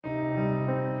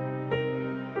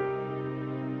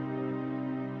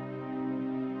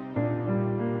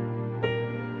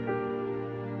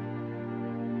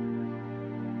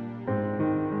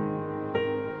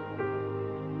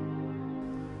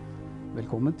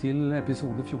Velkommen til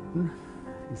episode 14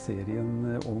 i serien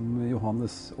om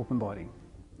Johannes åpenbaring.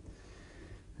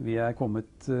 Vi er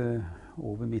kommet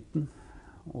over midten,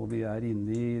 og vi er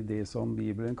inne i det som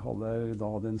Bibelen kaller da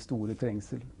den store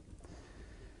trengsel.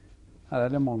 Her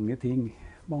er det mange ting,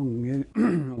 mange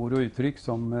ord og uttrykk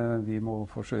som vi må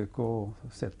forsøke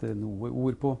å sette noe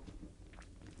ord på.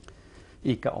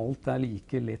 Ikke alt er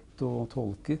like lett å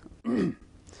tolke,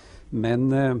 men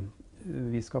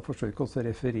vi skal forsøke å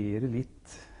referere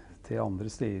litt til andre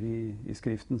steder i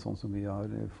Skriften, sånn som vi har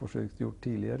forsøkt gjort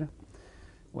tidligere.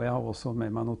 Og jeg har også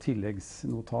med meg noen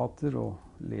tilleggsnotater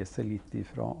og leser litt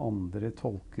fra andre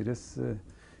tolkeres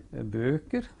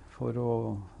bøker, for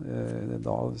å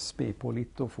da spe på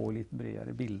litt og få litt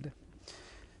bredere bilde.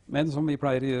 Men som vi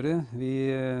pleier å gjøre,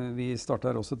 vi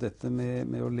starter også dette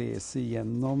med å lese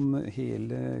gjennom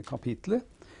hele kapitlet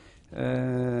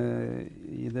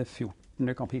i det 14.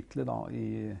 kapitlet da,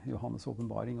 i Johannes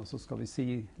åpenbaring, og så skal vi si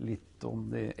litt om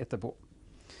det etterpå.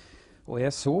 Og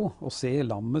jeg så og se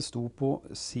lammet sto på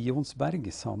Sionsberg.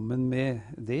 Sammen med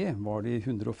det var de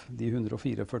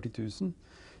 144 000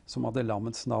 som hadde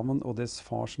lammets navn og dets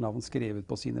fars navn skrevet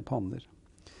på sine panner.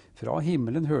 Fra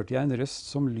himmelen hørte jeg en røst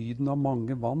som lyden av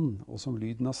mange vann, og som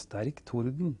lyden av sterk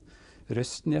torden.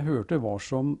 Røsten jeg hørte var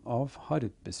som av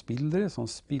harpespillere som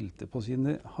spilte på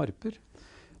sine harper.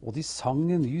 Og de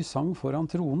sang en ny sang foran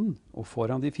tronen, og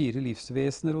foran de 4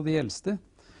 livsvesener og de eldste.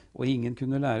 Og ingen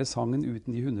kunne lære sangen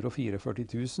uten de 144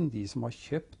 000, de som har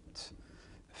kjøpt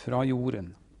fra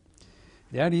jorden.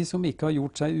 Det er de som ikke har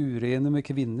gjort seg urene med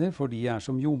kvinner, for de er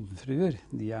som jomfruer.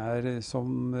 Det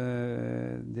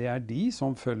er de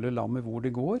som følger lammet hvor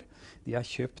det går. De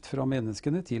er kjøpt fra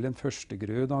menneskene til en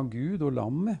førstegrød av Gud og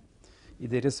lammet. I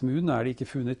deres munn er det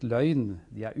ikke funnet løgn,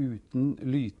 de er uten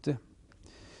lyte.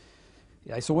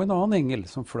 Jeg så en annen engel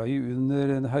som fløy under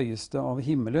den høyeste av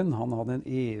himmelen. Han hadde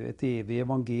et evig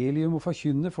evangelium å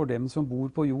forkynne for dem som bor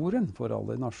på jorden, for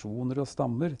alle nasjoner og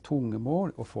stammer,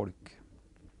 tungemål og folk.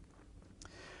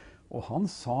 Og han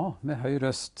sa med høy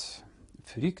røst,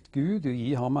 frykt Gud og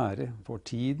gi ham ære, for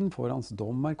tiden for hans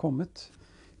dom er kommet.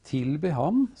 Tilbe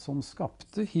ham som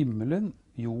skapte himmelen,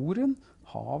 jorden,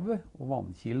 havet og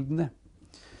vannkildene.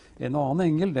 En annen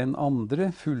engel, den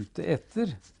andre, fulgte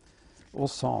etter,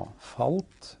 og sa,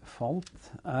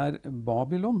 falt er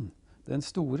Babylon, den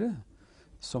store,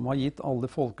 som har gitt alle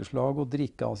folkeslag å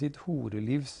drikke av sitt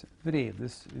horelivs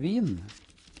vredesvin.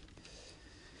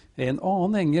 En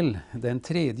annen engel, den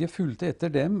tredje, fulgte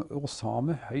etter dem og sa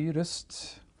med høy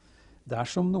røst,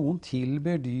 dersom noen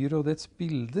tilber dyr og dets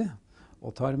bilde,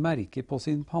 og tar merke på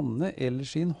sin panne eller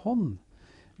sin hånd,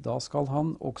 da skal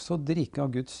han også drikke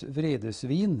av Guds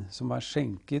vredesvin, som er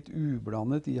skjenket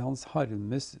ublandet i hans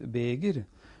harmes beger,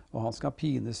 og han skal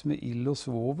pines med ild og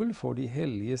svovel for de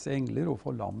helliges engler og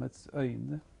for lammets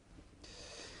øyne.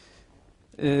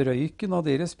 Røyken av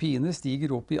deres pine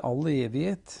stiger opp i all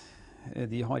evighet.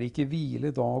 De har ikke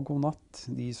hvile dag og natt,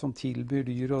 de som tilbyr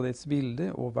dyr og dets bilde,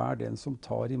 og hver den som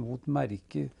tar imot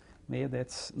merke med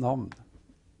dets navn.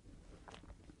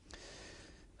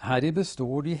 Herre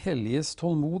består de helliges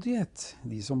tålmodighet,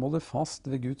 de som holder fast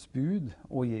ved Guds bud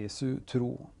og Jesu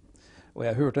tro. Og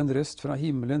jeg hørte en røst fra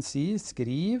himmelen si,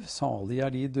 skriv, salig er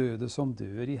de døde som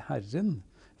dør i Herren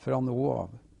fra nå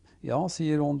av. Ja,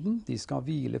 sier ånden, de skal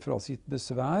hvile fra sitt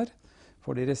besvær,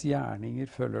 for deres gjerninger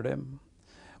følger dem.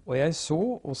 Og jeg så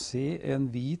og se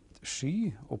en hvit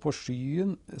sky, og på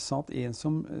skyen satt en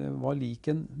som var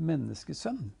lik en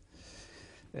menneskesønn.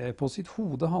 På sitt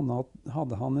hode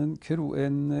hadde han en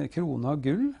krone av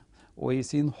gull, og i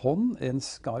sin hånd en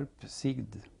skarp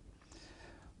sigd.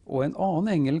 Og en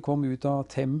annen engel kom ut av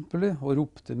tempelet og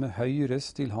ropte med høy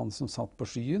røst til han som satt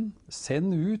på skyen,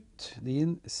 send ut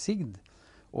din sigd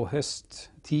og høst.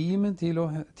 Timen til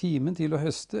å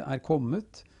høste er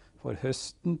kommet, for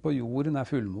høsten på jorden er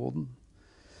fullmoden.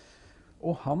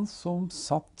 Og han som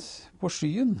satt på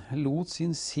skyen lot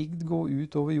sin sigd gå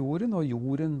ut over jorden, og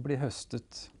jorden ble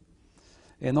høstet.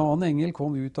 En annen engel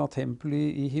kom ut av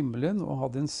tempelet i himmelen og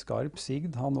hadde en skarp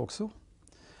sigd, han også.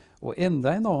 Og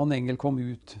enda en annen engel kom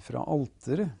ut fra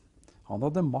alteret. Han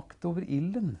hadde makt over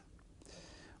ilden.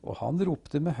 Og han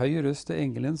ropte med høy røst til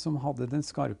engelen som hadde den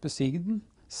skarpe sigden,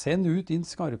 send ut din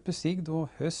skarpe sigd og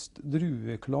høst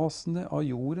drueklasene av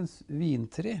jordens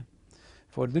vintre,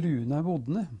 for druene er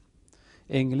modne.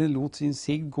 Engelen lot sin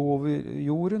sigd gå over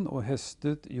jorden og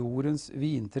høstet jordens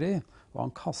vintre, og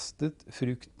han kastet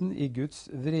frukten i Guds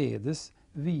vredes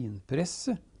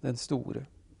vinpresse, den store.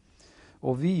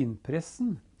 Og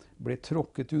vinpressen ble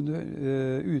tråkket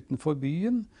utenfor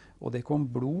byen, og det kom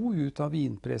blod ut av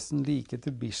vinpressen like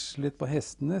til Bislett på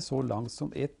hestene, så langt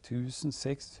som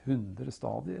 1600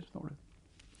 stadier, står det.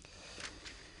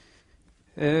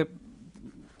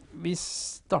 Vi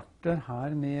starter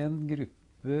her med en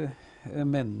gruppe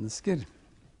mennesker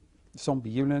som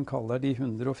Bibelen kaller de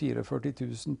 144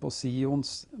 000 på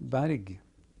Sions berg.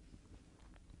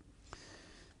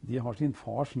 De har sin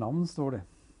fars navn, står det,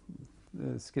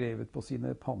 skrevet på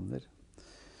sine panner.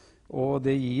 Og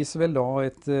det gis vel da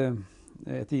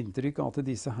et inntrykk av at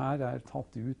disse her er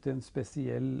tatt ut en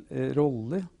spesiell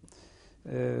rolle,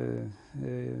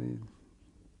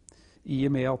 i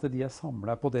og med at de er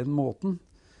samlet på den måten.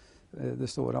 Det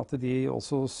står at de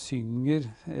også synger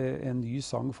en ny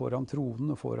sang foran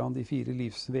tronen og foran de 4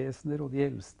 livsvesener og de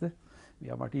eldste. Vi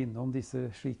har vært innom disse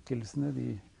skikkelsene,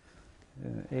 de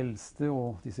eldste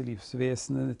og disse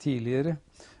livsvesenene tidligere,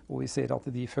 og vi ser at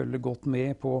de følger godt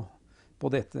med på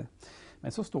dette.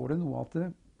 Men så står det noe at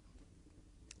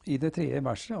i det 3.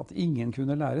 verset at ingen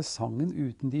kunne lære sangen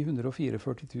uten de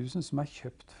 144 000 som er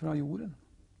kjøpt fra jorden.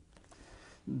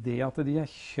 Det at de er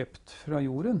kjøpt fra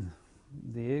jorden,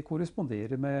 det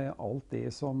korresponderer med alt det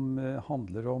som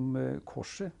handler om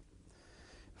korset.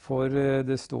 For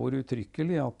det står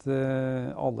uttrykkelig at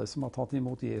alle som har tatt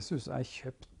imot Jesus er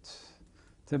kjøpt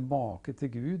tilbake til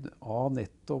Gud av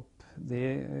nettopp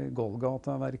det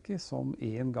Golgata-verket som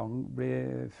en gang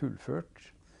ble fullført.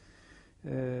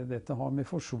 Dette har med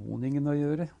forsoningen å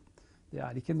gjøre. Det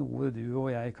er ikke noe du og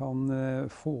jeg kan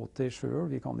få til selv.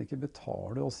 Vi kan ikke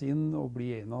betale oss inn og bli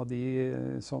en av de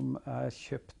som er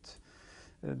kjøpt.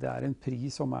 Det er en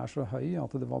pris som er så høy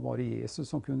at det var bare Jesus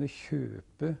som kunne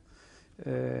kjøpe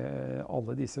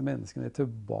alle disse menneskene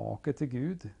tilbake til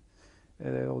Gud.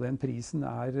 Og den prisen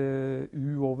er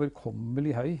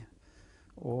uoverkommelig høy.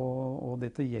 Og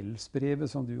dette gjeldsbrevet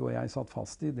som du og jeg satt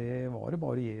fast i, det var det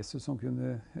bare Jesus som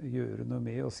kunne gjøre noe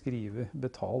med og skrive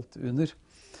betalt under.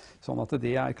 Sånn at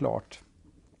det er klart.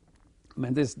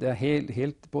 Men det er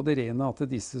helt på det rene at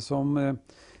disse som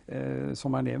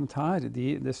er nevnt her,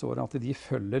 det står at de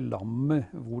følger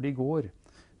lammet hvor de går.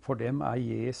 For dem er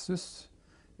Jesus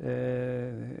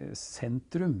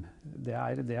sentrum. Det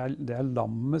er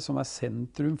lammet som er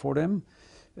sentrum for dem,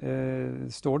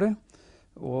 står det.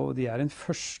 Og de er en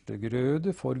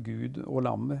førstegrøde for Gud og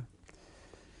lammet.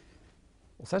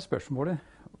 Og så er spørsmålet,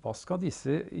 hva skal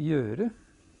disse gjøre?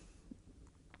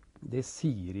 Det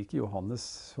sier ikke Johannes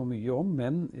så mye om,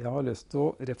 men jeg har lyst til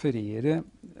å referere,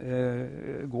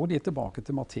 gå litt tilbake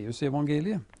til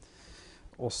Matteus-evangeliet,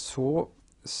 og så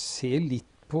se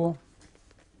litt på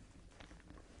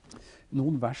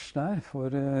noen vers der,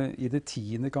 for i det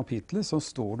 10. kapitlet så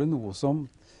står det noe som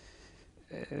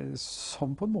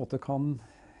på en måte kan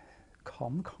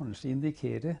kanskje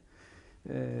indikere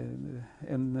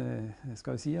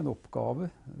en oppgave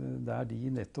der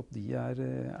nettopp de er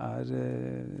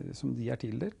som de er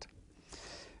tildelt.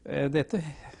 Dette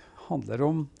handler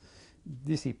om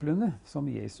disiplene som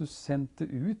Jesus sendte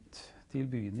ut til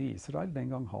byen i Israel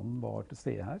den gang han var til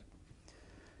stede her.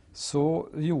 Så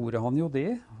gjorde han jo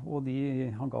det, og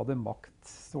han ga dem makt,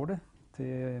 står det,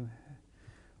 til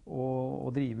å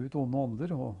drive ut onde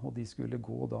ånder, og de skulle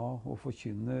gå da og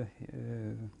forkynne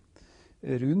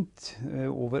rundt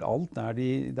overalt der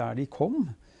de kom.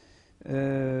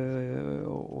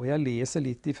 Og jeg leser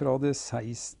litt ifra det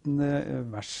 16.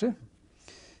 verset.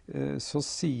 Så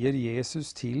sier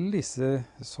Jesus til disse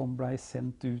som ble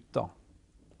sendt ut da: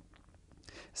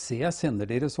 Se, jeg sender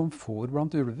dere som får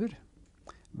blant ulver.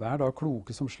 Vær da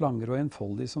kloke som slanger og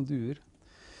enfoldige som duer.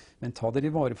 Men ta dere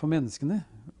i vare for menneskene,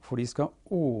 for de skal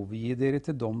overgi dere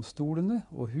til domstolene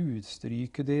og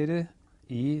hudstryke dere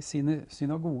i sine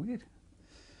synagoger.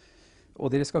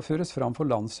 Og dere skal føres fram for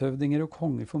landshøvdinger og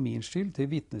konger for min skyld, til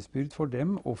vitnesbyrd for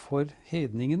dem og for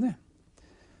hedningene.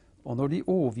 Og når de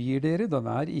overgir dere, da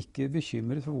vær ikke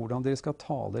bekymret for hvordan dere skal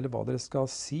tale eller hva dere skal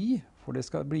si, for det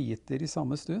skal bli gitt dere i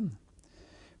samme stund.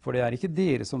 For det er ikke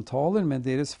dere som taler, men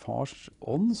deres fars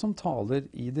ånd som taler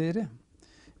i dere.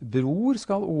 Bror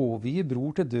skal overgi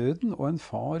bror til døden, og en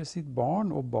far sitt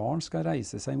barn, og barn skal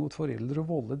reise seg mot foreldre og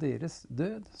volde deres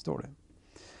død, står det.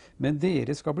 Men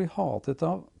dere skal bli hatet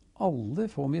av alle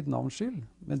for mitt navns skyld,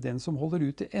 men den som holder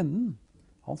ut til enden,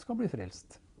 han skal bli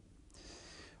frelst.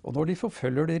 Og når de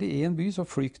forfølger dere i en by, så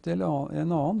flykt til en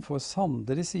annen, for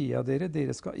sannere sier jeg dere,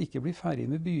 dere skal ikke bli ferdig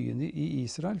med byene i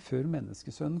Israel før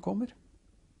menneskesønnen kommer.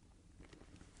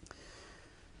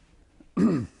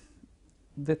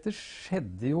 Dette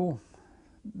skjedde jo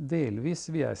delvis,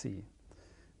 vil jeg si,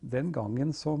 den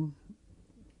gangen som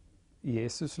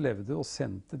Jesus levde og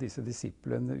sendte disse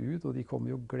disiplene ut, og de kom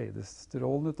jo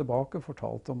gledesstrålende tilbake og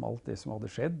fortalte om alt det som hadde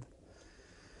skjedd.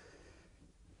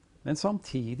 Men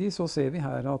samtidig så ser vi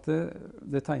her at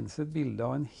det tegnes et bilde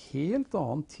av en helt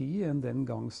annen tid enn den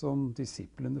gang som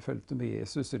disiplene fulgte med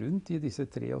Jesus rundt i disse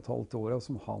 3,5 åra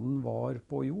som han var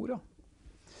på jorda.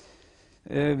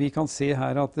 Vi kan se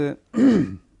her at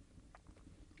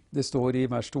det står i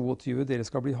vers 22: dere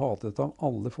skal bli hatet av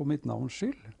alle for mitt navns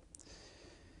skyld.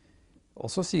 Og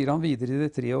så sier han videre i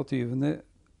det 23: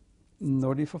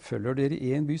 når de forfølger dere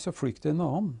i en by, så flykt til en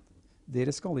annen.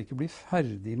 Dere skal ikke bli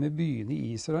ferdig med byene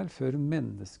i Israel før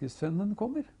menneskesønnen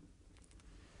kommer.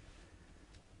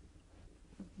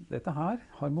 Dette her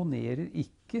harmonerer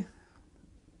ikke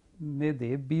med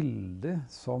det bildet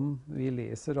som vi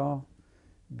leser av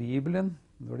Bibelen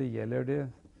når det gjelder det,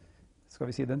 skal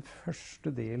vi si, den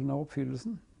første delen av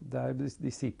oppfyllelsen, der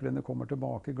disiplene kommer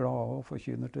tilbake glade og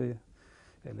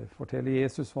forteller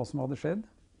Jesus hva som hadde skjedd.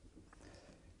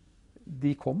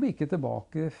 De kom ikke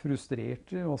tilbake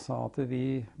frustrerte og sa at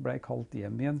vi ble kalt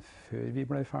hjem igjen før vi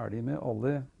ble ferdig med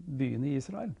alle byene i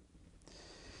Israel.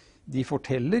 De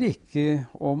forteller ikke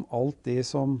om alt det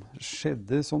som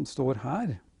skjedde, som står her.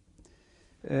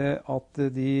 At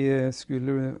de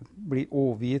skulle bli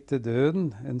overgitt til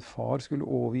døden. En far skulle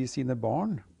overgi sine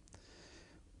barn.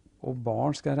 Og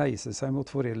barn skal reise seg mot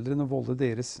foreldrene og volde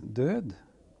deres død.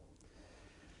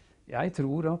 Jeg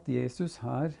tror at Jesus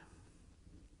her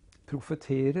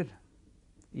profeterer,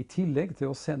 i tillegg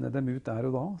til å sende dem ut der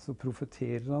og da, så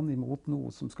profeterer han imot noe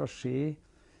som skal skje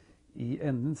i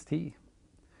endens tid.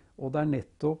 Og det er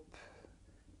nettopp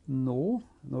nå,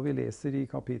 når vi leser i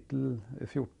kapittel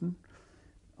 14,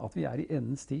 at vi er i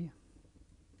endens tid.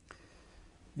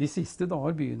 De siste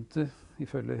dager begynte,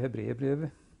 ifølge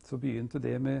Hebreerbrevet, så begynte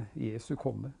det med Jesu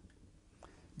komme.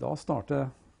 Da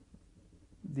startet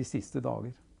de siste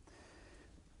dager.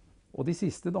 Og de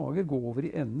siste dager går over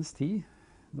i endens tid,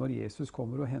 når Jesus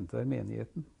kommer og henter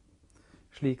menigheten.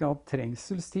 Slik at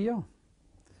trengselstida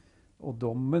og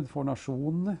dommen for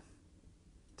nasjonene,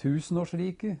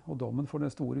 tusenårsriket og dommen for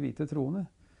den store hvite trone,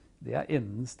 det er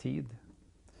endens tid.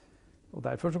 Og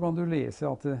derfor så kan du lese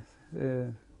at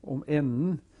om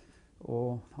enden,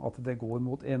 og at det går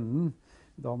mot enden.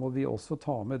 Da må vi også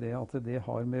ta med det at det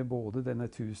har med både denne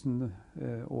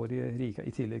tusenårige riket,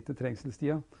 i tillegg til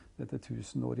trengselstida, dette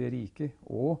tusenårige riket,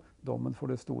 og dommen for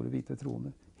det store hvite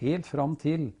trone. Helt fram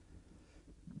til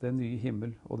den nye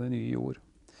himmel og den nye jord.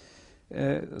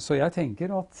 Så jeg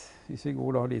tenker at, hvis vi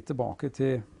går da litt tilbake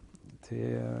til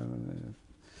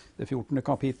det 14.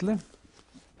 kapittelet,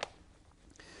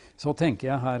 så tenker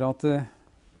jeg her at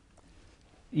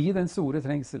i den store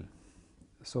trengsel,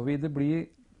 så vil det bli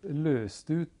løst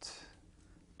ut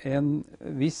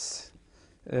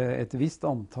et visst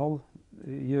antall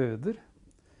jøder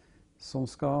som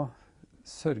skal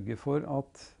sørge for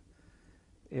at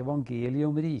evangeliet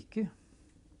om riket,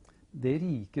 det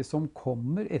riket som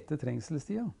kommer etter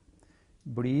trengselstida,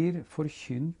 blir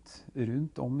forkynt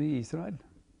rundt om i Israel.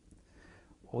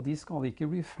 Og de skal ikke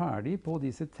bli ferdig på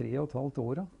disse 3,5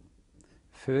 åra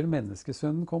før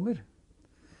menneskesønnen kommer.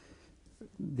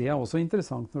 Det er også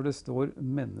interessant når det står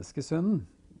menneskesønnen,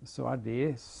 så er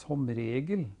det som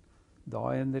regel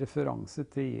da en referanse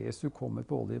til Jesu komme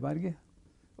på Oljeberget,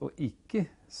 og ikke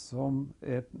som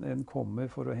en kommer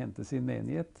for å hente sin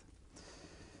menighet.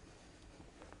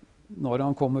 Når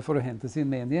han kommer for å hente sin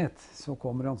menighet, så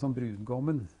kommer han som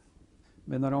brudgommen.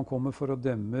 Men når han kommer for å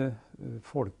dømme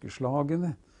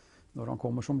folkeslagene, når han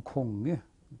kommer som konge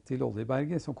til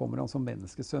Oljeberget, så kommer han som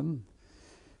menneskesønnen.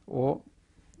 Og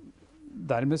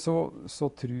dermed så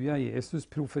tror jeg Jesus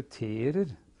profeterer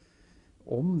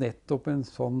om nettopp en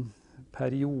sånn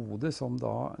periode som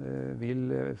da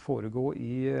vil foregå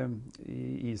i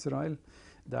Israel,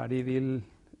 der de vil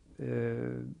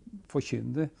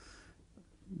forkynne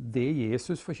det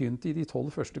Jesus forkynte i de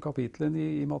 12 første kapitlene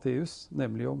i Matteus,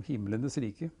 nemlig om himlenes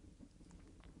rike.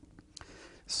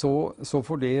 Så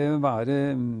får det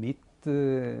være mitt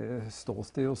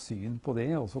ståsted og syn på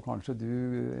det, og så kanskje du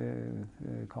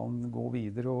kan gå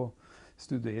videre og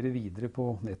studere videre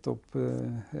på nettopp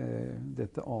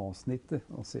dette avsnittet,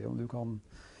 og se om du kan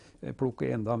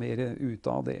plukke enda mer ut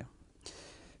av det.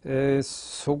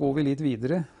 Så går vi litt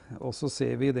videre, og så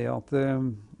ser vi det at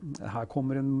her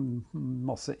kommer en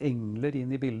masse engler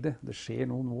inn i bildet. Det skjer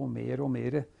noe mer og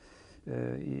mer,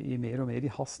 mer og mer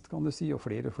i hast, kan du si, og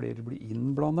flere blir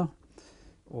innblandet.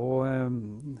 Og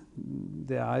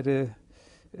det er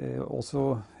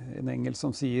også en engel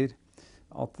som sier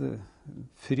at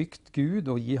frykt Gud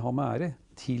og gi ham ære,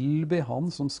 tilbe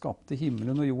han som skapte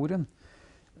himmelen og jorden.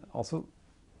 Altså,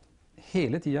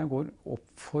 hele tiden går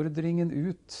oppfordringen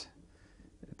ut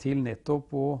til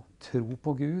nettopp å tro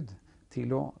på Gud,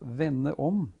 til å vende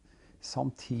om,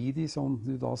 samtidig som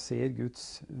du da ser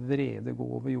Guds vrede gå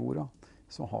over jorda,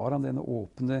 så har han denne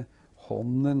åpne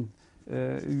hånden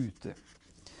ute.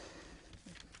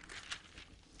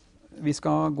 Vi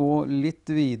skal gå litt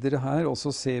videre her, og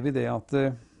så ser vi det at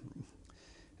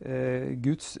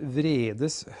Guds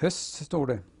vredes høst, står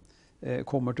det,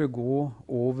 kommer til å gå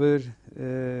over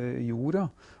jorda,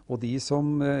 og de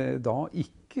som da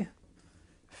ikke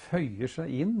føyer seg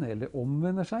inn eller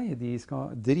omvender seg, de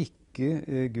skal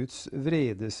drikke Guds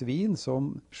vredesvin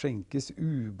som skjenkes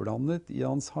ublandet i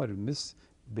hans harmes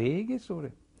beger, står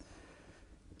det.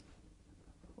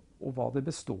 Og hva det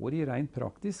består i rent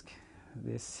praktisk,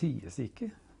 det sies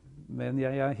ikke. Men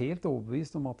jeg er helt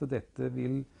overbevist om at dette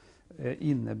vil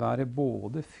innebære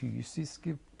både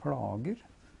fysiske plager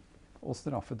og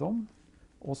straffedom,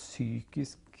 og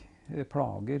psykiske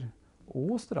plager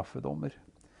og straffedommer.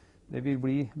 Det vil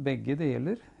bli begge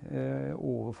deler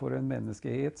overfor en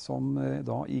menneskehet som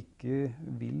da ikke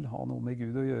vil ha noe med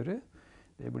Gud å gjøre.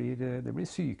 Det blir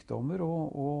sykdommer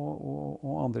og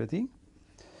andre ting.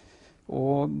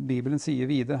 Og Bibelen sier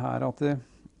videre her at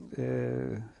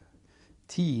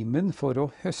timen for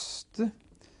å høste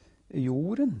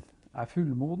jorden er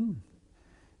fullmoden.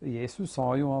 Jesus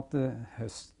sa jo at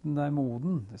høsten er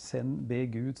moden. Be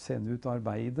Gud sende ut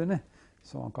arbeiderne,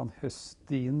 så han kan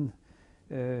høste inn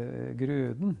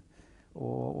grøden.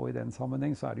 Og i den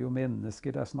sammenheng så er det jo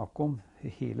mennesker det er snakk om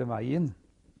hele veien.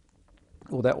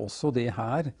 Og det er også det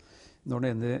her, når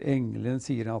denne engelen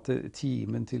sier at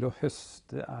timen til å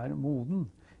høste er moden.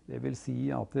 Det vil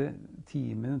si at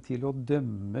timen til å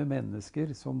dømme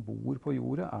mennesker som bor på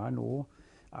jorda er nå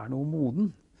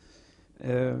moden.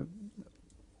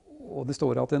 Og det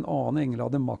står at en annen engel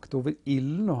hadde makt over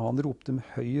ilden, og han ropte med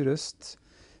høy røst: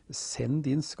 Send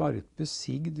din skarpe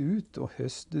sigd ut og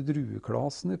høst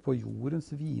drueklasene på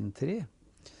jordens vintre,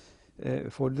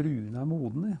 for druene er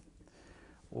modne.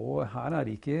 Og her er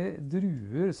det ikke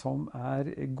druer som er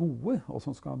gode, og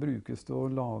som skal brukes til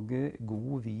å lage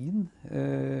god vin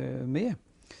med.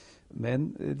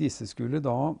 Men disse skulle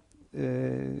da,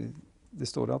 det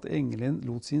står at engelen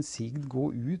lot sin sigd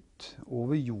gå ut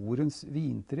over jordens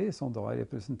vintre, som da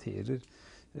representerer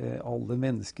alle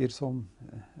mennesker som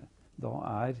da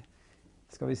er,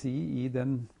 skal vi si, i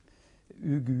den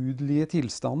ugudelige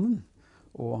tilstanden.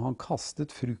 Og han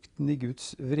kastet frukten i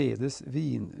Guds vredes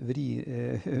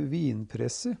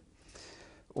vinpresse.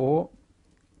 Og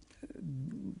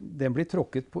den ble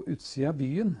tråkket på utsida av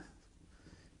byen.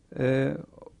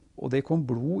 Og det kom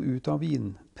blod ut av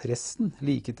vinpressen,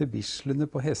 like til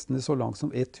bislene på hestene så langt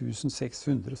som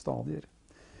 1600 stadier.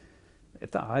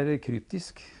 Dette er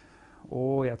kryptisk,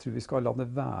 og jeg tror vi skal la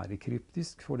det være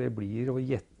kryptisk, for det blir å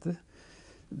gjette.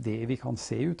 Det vi kan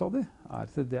se ut av det, er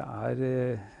at det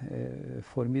er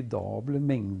formidable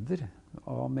mengder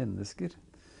av mennesker.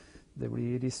 Det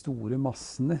blir de store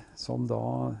massene som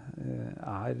da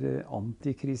er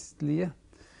antikristelige.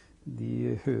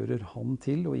 De hører han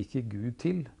til og ikke Gud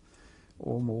til,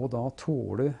 og må da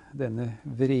tåle denne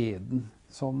vreden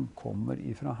som kommer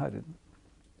ifra Herren.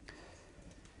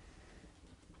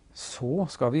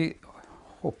 Så skal vi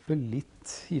hoppe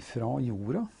litt ifra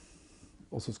jorda.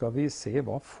 Og så skal vi se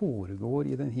hva foregår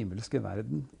i den himmelske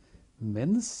verden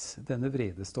mens denne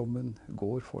vredesdommen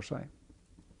går for seg.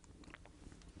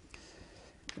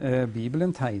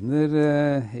 Bibelen tegner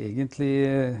egentlig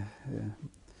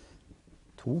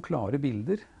to klare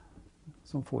bilder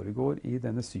som foregår i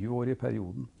denne 7-årige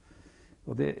perioden.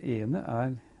 Og det ene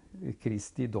er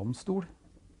Kristi domstol.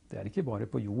 Det er ikke bare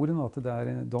på jorden at det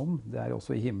er en dom, det er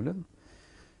også i himmelen.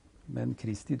 Men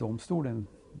Kristi domstol, den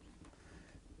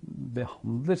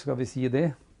behandler, skal vi si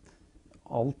det,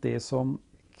 alt det som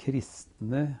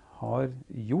kristne har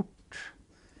gjort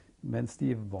mens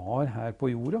de var her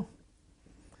på jorda.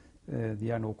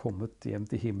 De er nå kommet hjem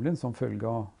til himmelen som følge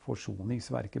av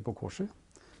forsoningsverket på korset.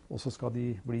 Og så skal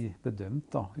de bli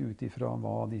bedømt da, ut ifra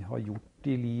hva de har gjort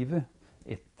i livet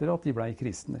etter at de ble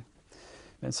kristne.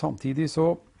 Men samtidig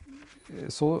så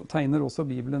tegner også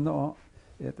Bibelen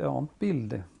et annet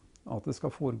bilde. At det skal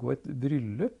foregå et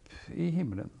bryllup i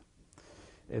himmelen.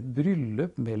 Et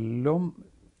bryllup mellom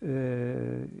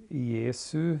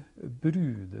Jesu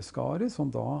brudeskare,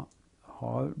 som da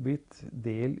har blitt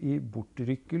del i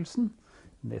bortrykkelsen,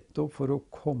 nettopp for å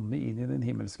komme inn i den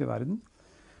himmelske verden.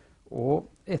 Og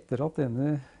etter at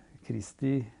denne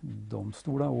Kristi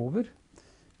domstol er over,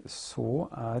 så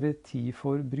er det tid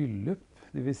for bryllup,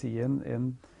 det vil si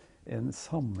en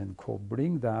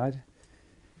sammenkobling der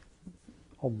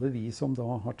alle vi som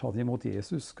da har tatt imot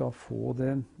Jesus, skal få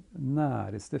det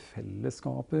næreste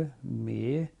fellesskapet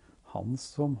med Han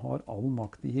som har all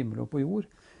makt i himmel og på jord,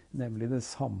 nemlig det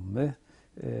samme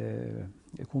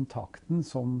kontakten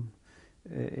som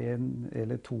en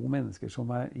eller to mennesker som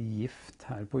gift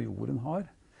her på jorden har.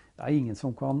 Det ingen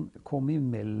som kan komme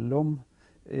imellom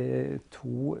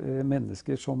to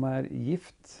mennesker som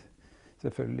gift.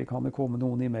 Selvfølgelig kan det komme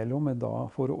noen imellom, men da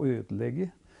for å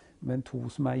ødelegge. Men to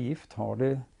som gift har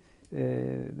det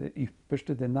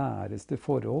ypperste, det næreste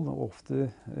forhold. Og ofte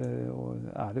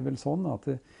det vel sånn at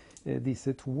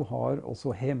disse to har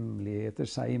også hemmeligheter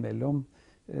seg imellom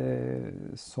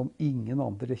som ingen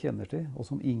andre kjenner til, og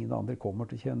som ingen andre kommer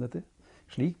til å kjenne til.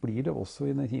 Slik blir det også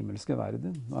i den himmelske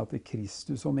verden, at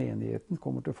Kristus og menigheten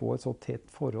kommer til å få et så tett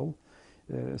forhold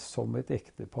som et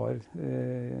ektepar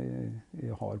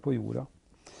har på jorda.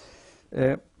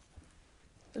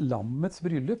 Lammets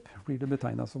bryllup blir det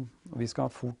betegnet som. Og vi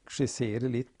skal fort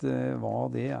skissere litt hva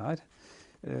det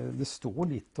Det står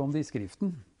litt om det i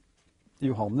Skriften.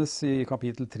 Johannes i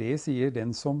kapittel 3 sier,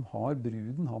 den som har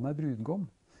bruden, han brudgom.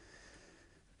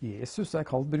 Jesus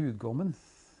kalt brudgommen,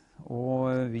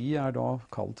 og vi da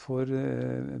kalt for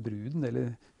bruden,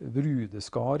 eller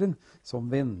brudeskaren, som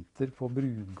venter på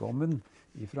brudgommen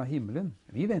fra himmelen.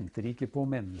 Vi venter ikke på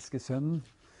menneskesønnen,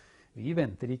 vi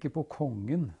venter ikke på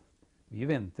kongen, vi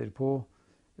venter på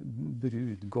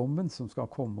brudgommen som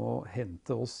skal komme og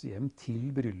hente oss hjem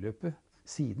til bryllupet.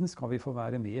 Siden skal vi få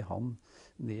være med han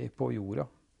ned på jorda.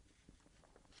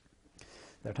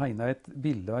 Det tegnet et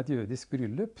bilde av et jødisk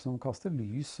bryllup som kaster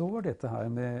lys over dette her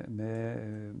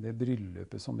med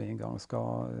bryllupet som en gang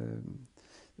skal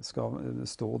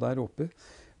stå der oppe.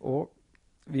 Og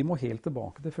vi må helt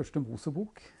tilbake til første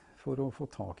Mosebok for å få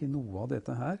tak i noe av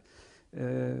dette her.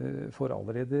 For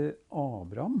allerede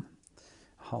Abraham,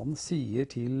 han sier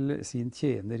til sin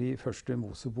tjener i første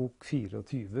Mosebok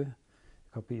 24,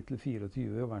 kapittel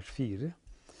 24, vers 4.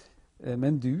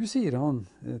 Men du, sier han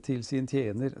til sin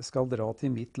tjener, skal dra til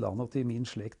mitt land og til min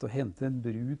slekt og hente en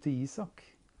brud til Isak.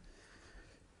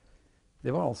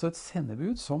 Det var altså et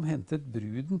sendebud som hentet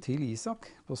bruden til Isak.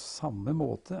 På samme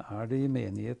måte det i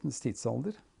menighetens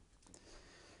tidsalder.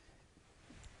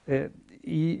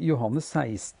 I Johannes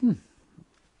 16,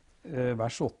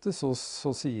 vers 8,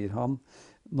 så sier han,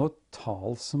 når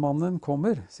talsmannen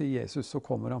kommer, sier Jesus, så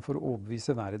kommer han for å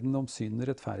overbevise verden om synd,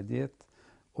 rettferdighet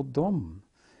og dom.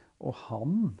 Og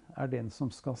han den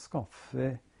som skal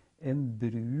skaffe en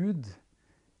brud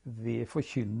ved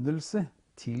forkynnelse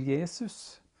til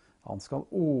Jesus. Han skal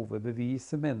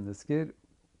overbevise mennesker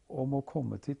om å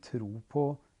komme til tro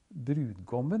på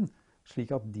brudgommen, slik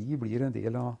at de blir en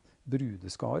del av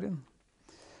brudeskaren.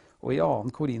 Og i 2.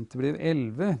 Korinterbrev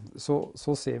 11 så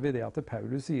ser vi det at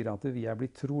Paulus sier at vi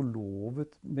blitt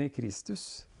trolovet med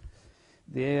Kristus.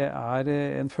 Det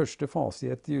en første fase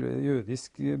i et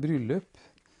jødisk bryllup.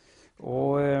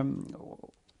 Og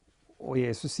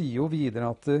Jesus sier jo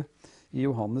videre at i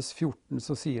Johannes 14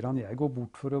 så sier han, jeg går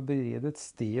bort for å berede et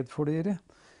sted for dere.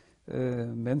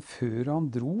 Men før han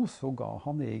dro, så ga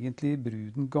han egentlig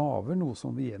bruden gaver, noe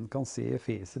som vi igjen kan se i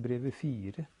Efeserbrevet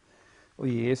 4. Og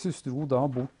Jesus dro da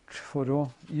bort for å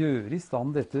gjøre i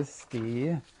stand dette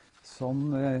stedet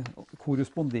som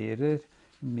korresponderer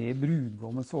med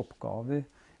brudgommens oppgave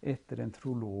etter en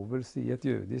trolovelse i et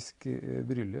jødisk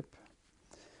bryllup.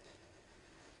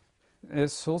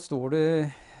 Så står det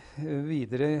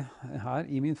videre her,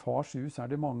 i min fars hus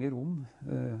det mange rom.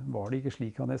 Var det ikke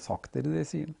slik han sagt dere det,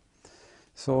 sier han.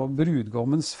 Så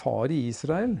brudgommens far i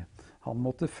Israel, han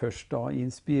måtte først da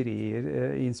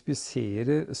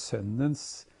inspisere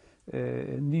sønnens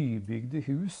nybygde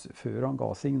hus, før han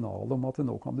ga signal om at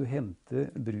nå kan du hente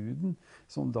bruden,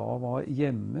 som da var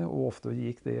hjemme, og ofte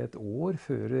gikk det et år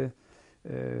før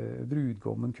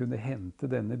brudgommen kunne hente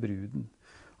denne bruden.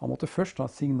 Han måtte først ha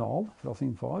et signal fra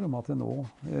sin far om at det nå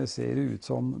ser det ut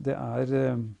som det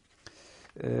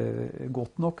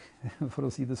godt nok, for å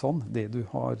si det sånn, det du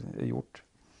har gjort.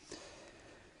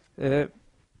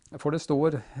 For det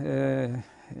står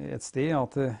et sted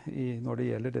at når det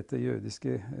gjelder dette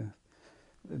jødiske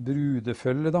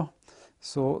brudefølget, da,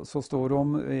 så står det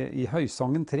om i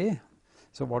Høysangen 3,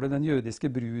 så var det den jødiske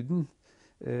bruden,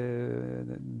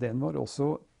 den var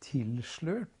også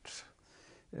tilslørt,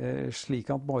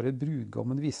 slik at bare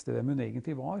brudgommen visste hvem hun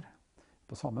egentlig var.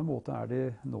 På samme måte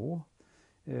det nå.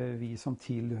 Vi som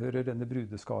tilhører denne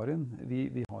brudeskaren,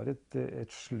 vi har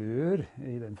et slør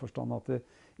i den forstand at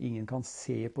ingen kan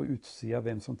se på utsida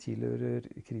hvem som tilhører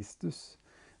Kristus.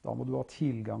 Da må du ha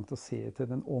tilgang til å se til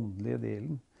den åndelige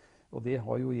delen. Og det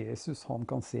har jo Jesus. Han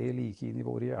kan se like inn i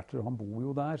våre hjerter, og han bor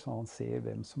jo der, så han ser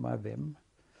hvem som hvem.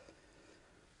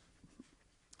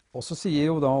 Og så sier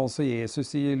jo da også Jesus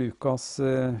i Lukas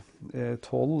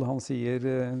 12, han sier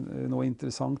noe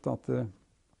interessant, at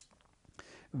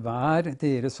Vær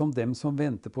dere som dem som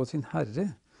venter på sin Herre,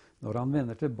 når han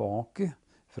vender tilbake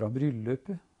fra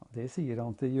bryllupet. Det sier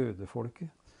han til jødefolket.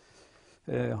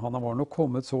 Han var nok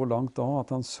kommet så langt da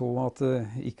at han så at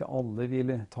ikke alle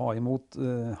ville ta imot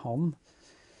han.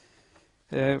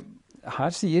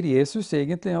 Her sier Jesus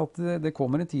egentlig at det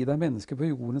kommer en tid der mennesker på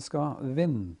jorden skal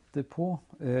vente på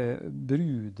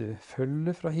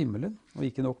brudefølge fra himmelen. Og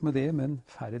ikke nok med det, men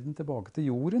ferden tilbake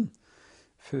til jorden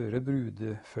føre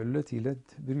brudefølge til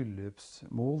et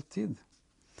bryllupsmåltid.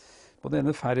 På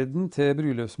denne ferden til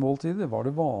bryllupsmåltidet var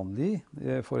det vanlig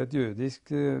for et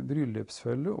jødisk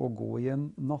bryllupsfølge å gå i en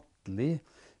nattlig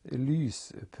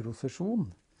lysprosesjon.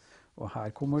 Og her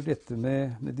kommer dette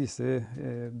med disse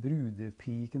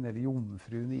brudepikene eller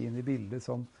jomfruene inn i bildet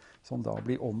som da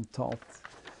blir omtalt.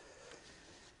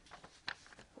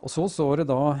 Og så står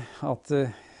det da at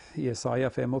i Jesaja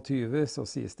 25 så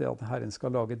sies det at Herren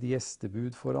skal lage et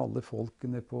gjestebud for alle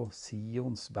folkene på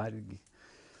Sions berg.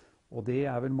 Og det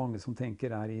er vel mange som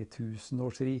tenker er i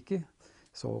tusenårsriket.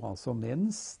 Så altså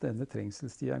mens denne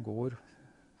trengselstida går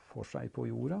for seg på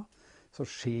jorda, så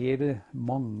skjer det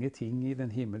mange ting i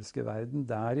den himmelske verden,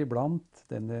 deriblant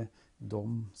denne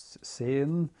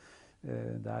domsscenen,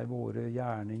 der våre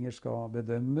gjerninger skal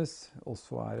bedømmes, og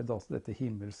så er det da dette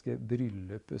himmelske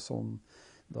bryllupet som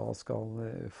da skal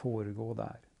foregå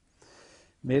der.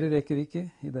 Mer rekker vi ikke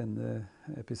i denne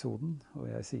episoden, og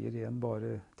jeg sier igjen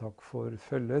bare takk for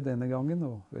følget denne gangen,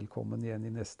 og velkommen igjen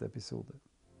i neste episode.